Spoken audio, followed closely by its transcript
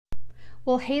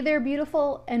Well, hey there,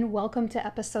 beautiful, and welcome to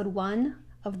episode 1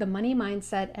 of the Money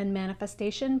Mindset and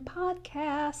Manifestation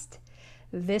podcast.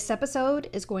 This episode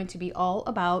is going to be all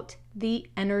about the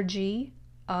energy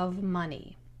of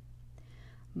money.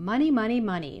 Money, money,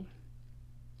 money.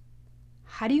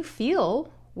 How do you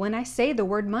feel when I say the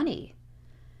word money?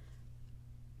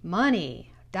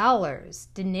 Money, dollars,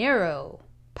 dinero,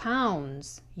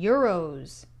 pounds,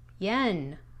 euros,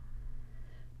 yen.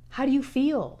 How do you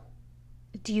feel?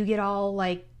 Do you get all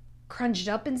like crunched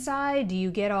up inside? Do you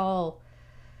get all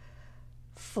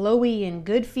flowy and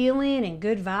good feeling and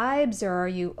good vibes? Or are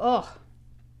you,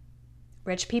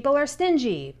 rich people are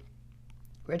stingy.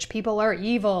 Rich people are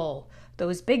evil.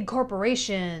 Those big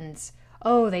corporations,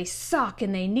 they suck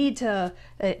and they need to,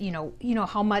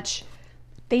 how much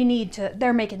they need to,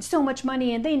 they're making so much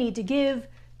money and they need to give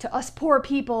to us poor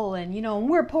people and, and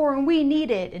we're poor and we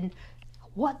need it. And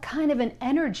what kind of an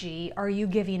energy are you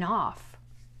giving off?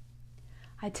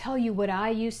 I tell you, what I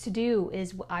used to do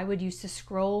is I would used to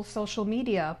scroll social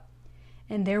media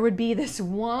and there would be this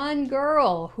one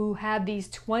girl who had these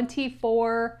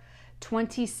 $24,000,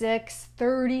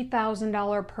 $26,000,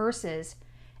 $30,000 purses,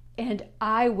 and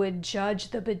I would judge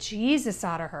the bejesus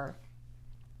out of her.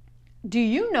 Do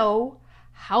you know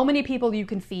how many people you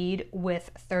can feed with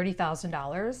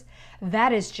 $30,000?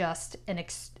 That is just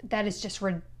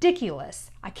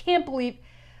ridiculous. I can't believe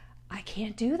I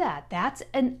can't do that. That's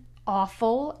an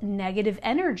awful negative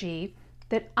energy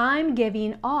that I'm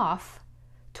giving off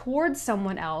towards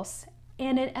someone else,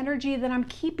 and an energy that I'm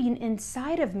keeping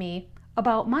inside of me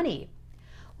about money.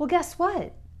 Well, guess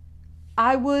what?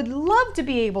 I would love to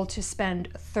be able to spend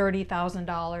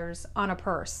 $30,000 on a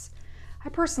purse. I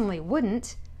personally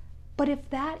wouldn't, but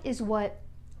if that is what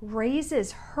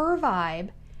raises her vibe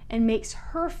and makes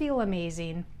her feel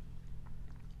amazing,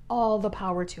 all the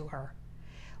power to her.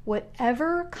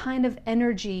 Whatever kind of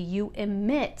energy you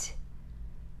emit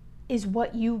is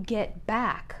what you get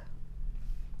back.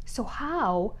 So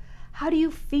how do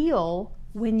you feel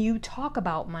when you talk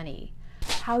about money?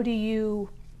 How do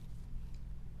you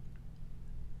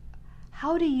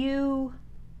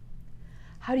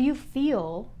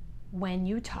feel when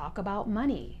you talk about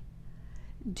money?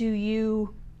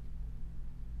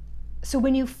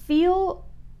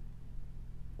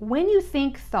 When you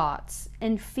think thoughts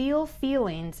and feel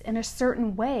feelings in a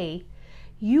certain way,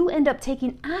 you end up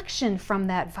taking action from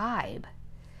that vibe.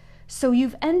 So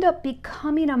you've end up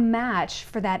becoming a match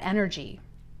for that energy.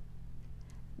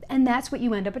 And that's what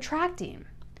you end up attracting.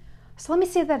 So let me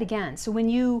say that again. So when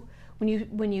you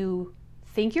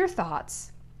think your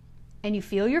thoughts and you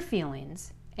feel your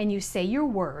feelings and you say your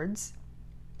words,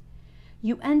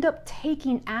 you end up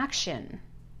taking action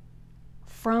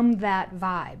from that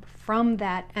vibe, from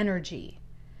that energy.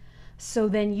 So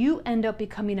then you end up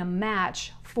becoming a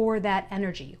match for that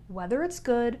energy, whether it's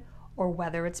good or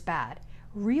whether it's bad,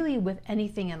 really with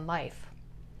anything in life.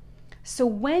 So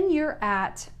when you're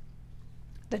at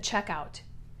the checkout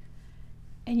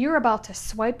and you're about to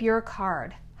swipe your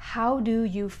card, how do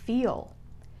you feel?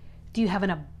 Do you have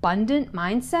an abundant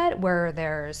mindset where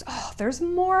there's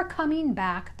more coming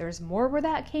back, there's more where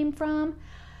that came from?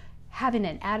 Having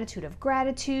an attitude of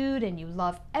gratitude, and you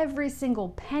love every single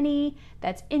penny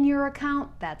that's in your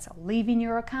account, that's leaving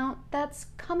your account, that's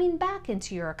coming back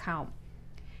into your account.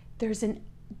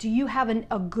 Do you have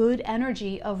a good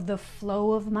energy of the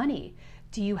flow of money?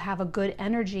 Do you have a good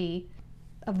energy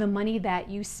of the money that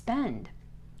you spend?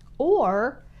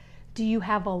 Or do you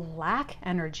have a lack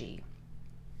energy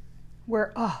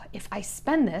where, if I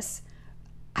spend this,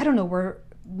 I don't know where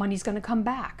money's going to come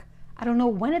back. I don't know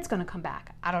when it's going to come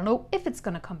back. I don't know if it's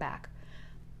going to come back.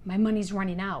 My money's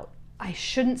running out. I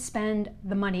shouldn't spend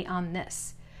the money on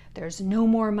this. There's no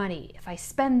more money. If I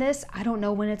spend this, I don't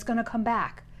know when it's going to come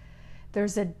back.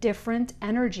 There's a different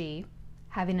energy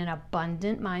having an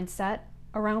abundant mindset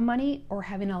around money or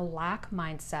having a lack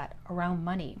mindset around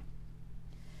money.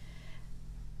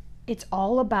 It's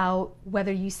all about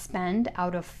whether you spend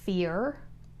out of fear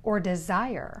or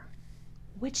desire.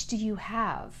 Which do you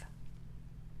have?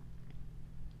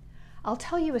 I'll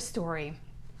tell you a story.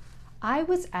 I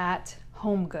was at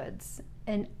Home Goods,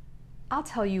 and I'll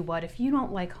tell you what, if you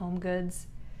don't like Home Goods,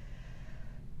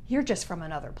 you're just from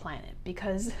another planet,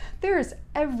 because there's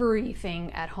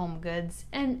everything at Home Goods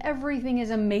and everything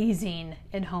is amazing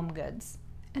in Home Goods.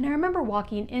 And I remember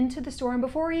walking into the store, and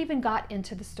before I even got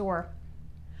into the store,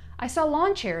 I saw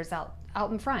lawn chairs out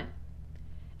in front.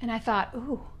 And I thought,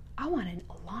 ooh, I want a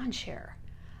lawn chair.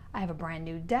 I have a brand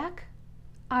new deck.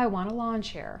 I want a lawn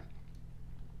chair.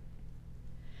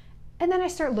 And then I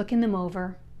start looking them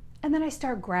over, and then I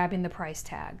start grabbing the price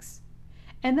tags.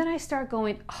 And then I start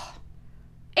going,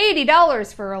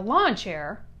 $80 for a lawn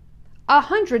chair?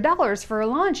 $100 for a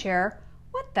lawn chair?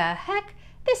 What the heck?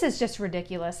 This is just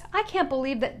ridiculous. I can't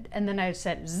believe that. And then I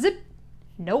said, zip,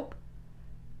 nope.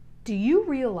 Do you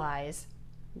realize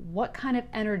what kind of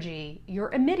energy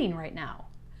you're emitting right now?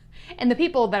 And the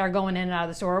people that are going in and out of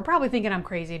the store are probably thinking I'm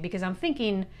crazy because I'm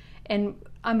thinking, and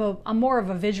I'm more of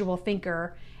a visual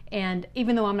thinker. And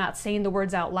even though I'm not saying the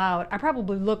words out loud, I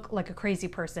probably look like a crazy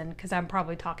person because I'm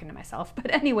probably talking to myself.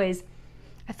 But anyways,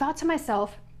 I thought to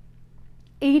myself,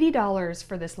 $80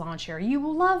 for this lawn chair.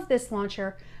 You love this lawn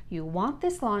chair. You want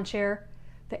this lawn chair.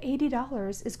 The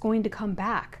 $80 is going to come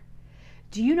back.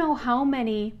 Do you know how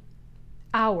many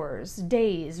hours,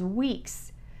 days,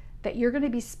 weeks that you're going to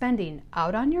be spending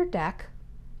out on your deck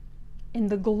in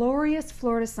the glorious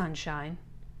Florida sunshine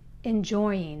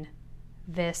enjoying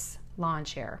this lawn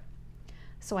chair?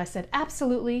 So I said,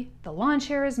 absolutely, the lawn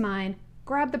chair is mine.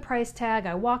 Grab the price tag.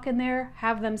 I walk in there,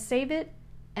 have them save it.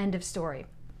 End of story.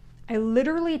 I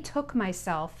literally took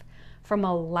myself from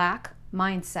a lack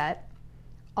mindset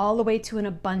all the way to an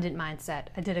abundant mindset.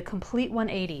 I did a complete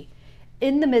 180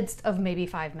 in the midst of maybe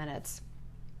 5 minutes.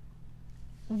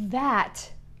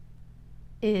 That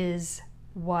is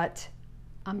what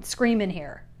I'm screaming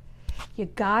here. You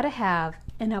gotta have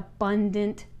an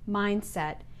abundant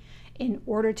mindset in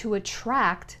order to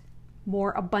attract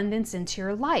more abundance into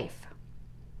your life.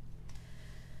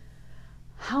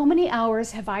 How many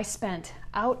hours have I spent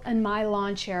out on my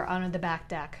lawn chair out on the back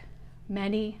deck?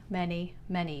 Many, many,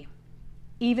 many.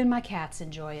 Even my cats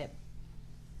enjoy it.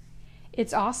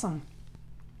 It's awesome.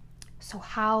 So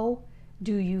how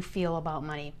do you feel about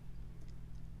money?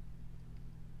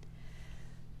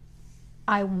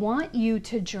 I want you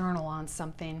to journal on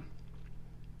something.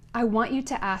 I want you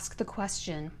to ask the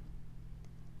question,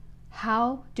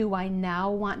 how do I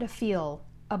now want to feel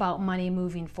about money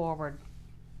moving forward?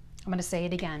 I'm going to say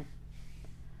it again.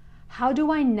 How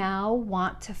do I now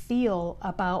want to feel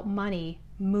about money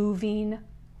moving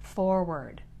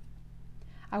forward?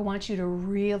 I want you to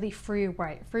really free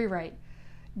write,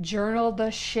 journal the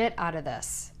shit out of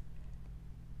this.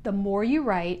 The more you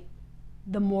write,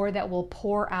 the more that will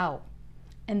pour out.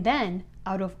 And then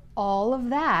out of all of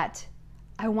that,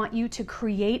 I want you to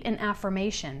create an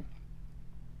affirmation.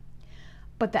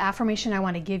 But the affirmation I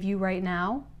want to give you right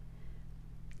now,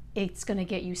 it's going to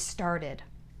get you started.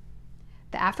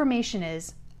 The affirmation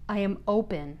is, I am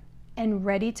open and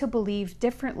ready to believe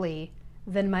differently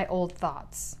than my old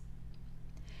thoughts.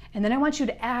 And then I want you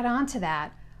to add on to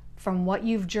that from what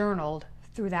you've journaled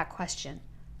through that question.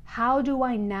 How do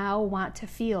I now want to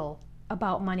feel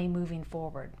about money moving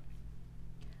forward?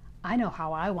 I know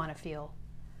how I want to feel.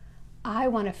 I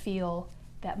want to feel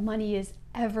that money is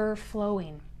ever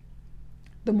flowing.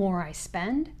 The more I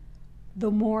spend,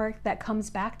 the more that comes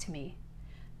back to me.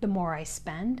 The more I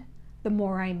spend, the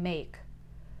more I make.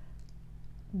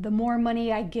 The more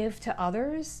money I give to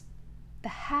others, the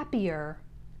happier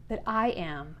that I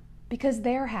am because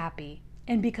they're happy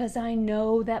and because I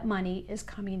know that money is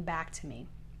coming back to me.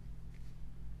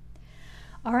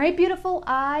 All right, beautiful.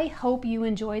 I hope you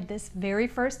enjoyed this very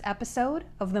first episode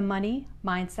of the Money,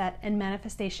 Mindset, and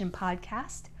Manifestation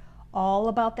podcast, all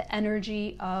about the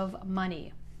energy of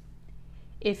money.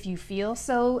 If you feel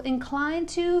so inclined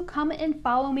to, come and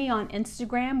follow me on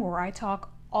Instagram, where I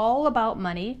talk all about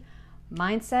money,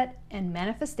 mindset, and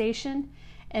manifestation,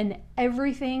 and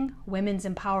everything women's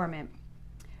empowerment.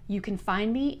 You can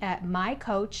find me at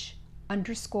mycoach_Jen.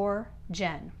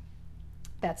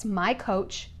 That's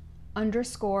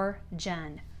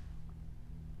mycoach_Jen.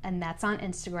 And that's on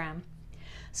Instagram.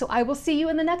 So I will see you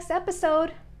in the next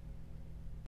episode.